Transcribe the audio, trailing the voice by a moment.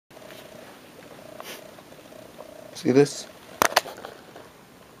See this?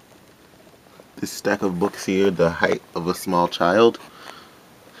 This stack of books here, the height of a small child.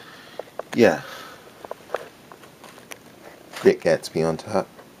 Yeah. Great Gatsby on top.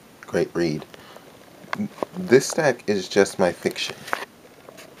 Great read. This stack is just my fiction.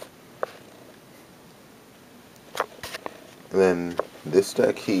 And then this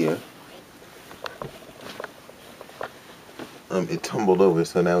stack here, it tumbled over,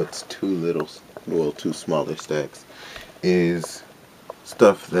 so now it's two smaller stacks, is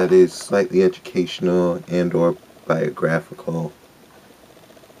stuff that is slightly educational and or biographical.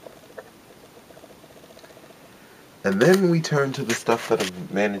 And then we turn to the stuff that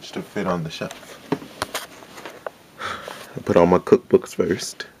I've managed to fit on the shelf. I put all my cookbooks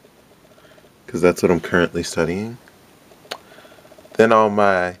first, because that's what I'm currently studying. Then all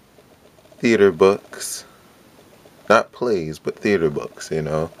my theater books. Not plays, but theater books, you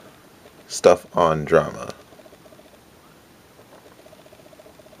know. Stuff on drama.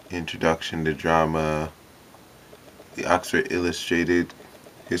 Introduction to Drama, the Oxford Illustrated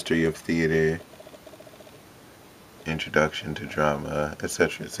History of Theater, Introduction to Drama,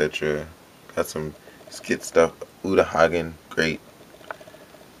 etc., etc. Got some skit stuff. Uta Hagen, great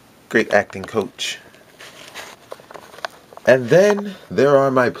acting coach. And then there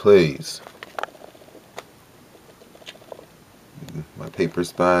are my plays. My paper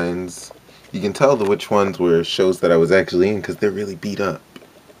spines. You can tell which ones were shows that I was actually in because they're really beat up.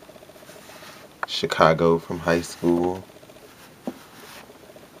 Chicago from high school.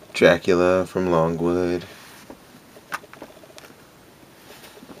 Dracula from Longwood.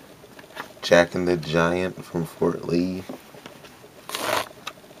 Jack and the Giant from Fort Lee.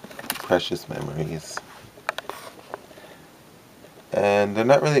 Precious memories. And they're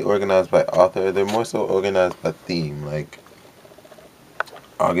not really organized by author, they're more so organized by theme. Like,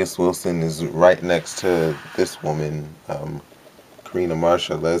 August Wilson is right next to this woman, Karina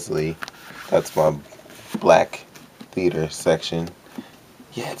Marsha Leslie. That's my black theater section.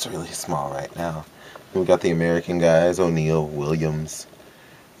 Yeah, it's really small right now. We got the American guys, O'Neill, Williams,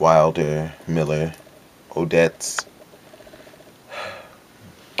 Wilder, Miller, Odets.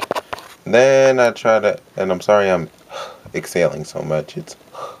 Then I try to, and I'm sorry I'm exhaling so much, it's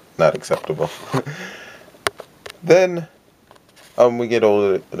not acceptable. Then we get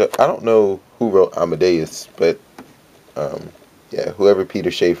older. I don't know who wrote Amadeus, but yeah, whoever Peter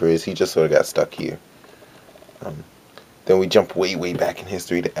Schaefer is, he just sort of got stuck here. Then we jump way back in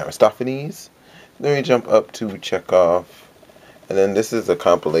history to Aristophanes. Then we jump up to Chekhov. And then this is a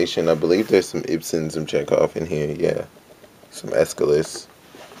compilation. I believe there's some Ibsen, some Chekhov in here. Yeah, some Aeschylus.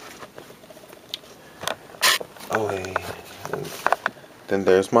 Oh, hey. Then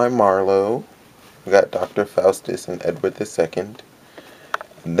there's my Marlowe. We got Dr. Faustus and Edward II.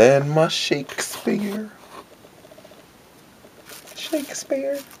 And then my Shakespeare.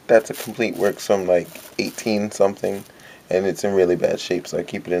 That's a complete work from like 18 something. And it's in really bad shape, so I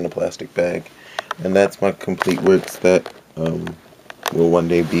keep it in a plastic bag. And that's my complete works that will one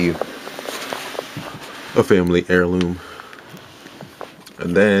day be a family heirloom.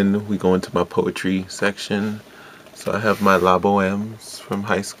 And then we go into my poetry section. So I have my La Bohèmes from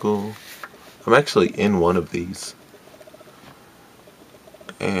high school. I'm actually in one of these.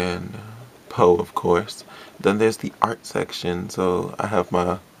 And Poe, of course. Then there's the art section. So I have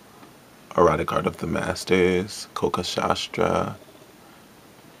my Erotic Art of the Masters, Coca Shastra,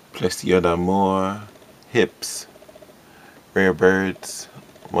 Plaisir d'Amour, Hips, Rare Birds,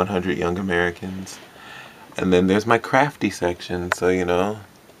 100 Young Americans. And then there's my crafty section. So, you know,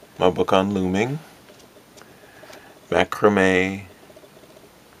 my book on looming, macrame,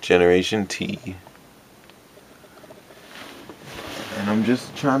 Generation T. And I'm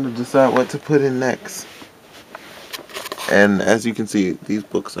just trying to decide what to put in next. And as you can see, these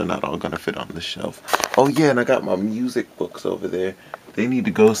books are not all going to fit on the shelf. Oh yeah, and I got my music books over there. They need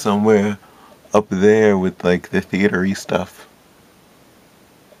to go somewhere up there with like the theater-y stuff.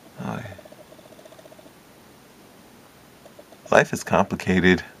 Oh, yeah. Life is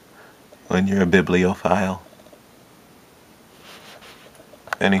complicated when you're a bibliophile.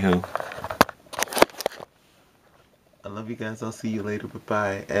 Anywho, I love you guys. I'll see you later.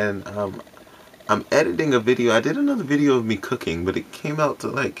 Bye-bye. And I'm editing a video. I did another video of me cooking, but it came out to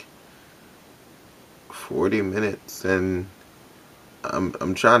like 40 minutes, and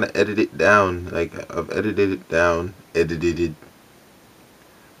I'm trying to edit it down. Like, I've edited it down, edited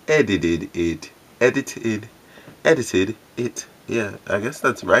it. Yeah, I guess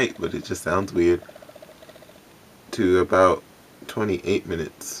that's right, but it just sounds weird. To about 28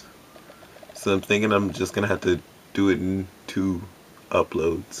 minutes. So I'm thinking I'm just gonna have to do it in 2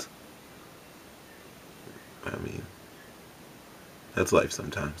 uploads. I mean, That's life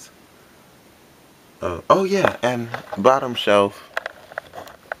sometimes. Oh yeah, and bottom shelf.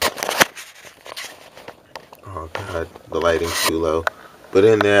 Oh god, the lighting's too low. But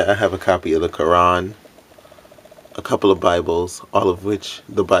in there I have a copy of the Quran, a couple of Bibles, all of which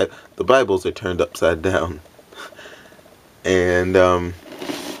the Bibles are turned upside down. And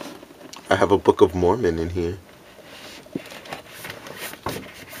I have a Book of Mormon in here.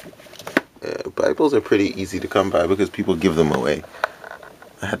 Bibles are pretty easy to come by because people give them away.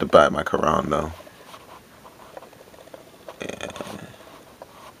 I had to buy my Quran though.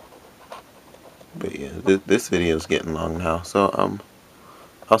 But yeah, this video is getting long now. So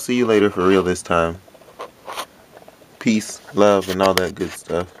I'll see you later for real this time. Peace, love, and all that good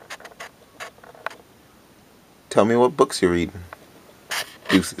stuff. Tell me what books you're reading.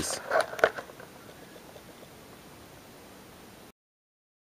 Deuces.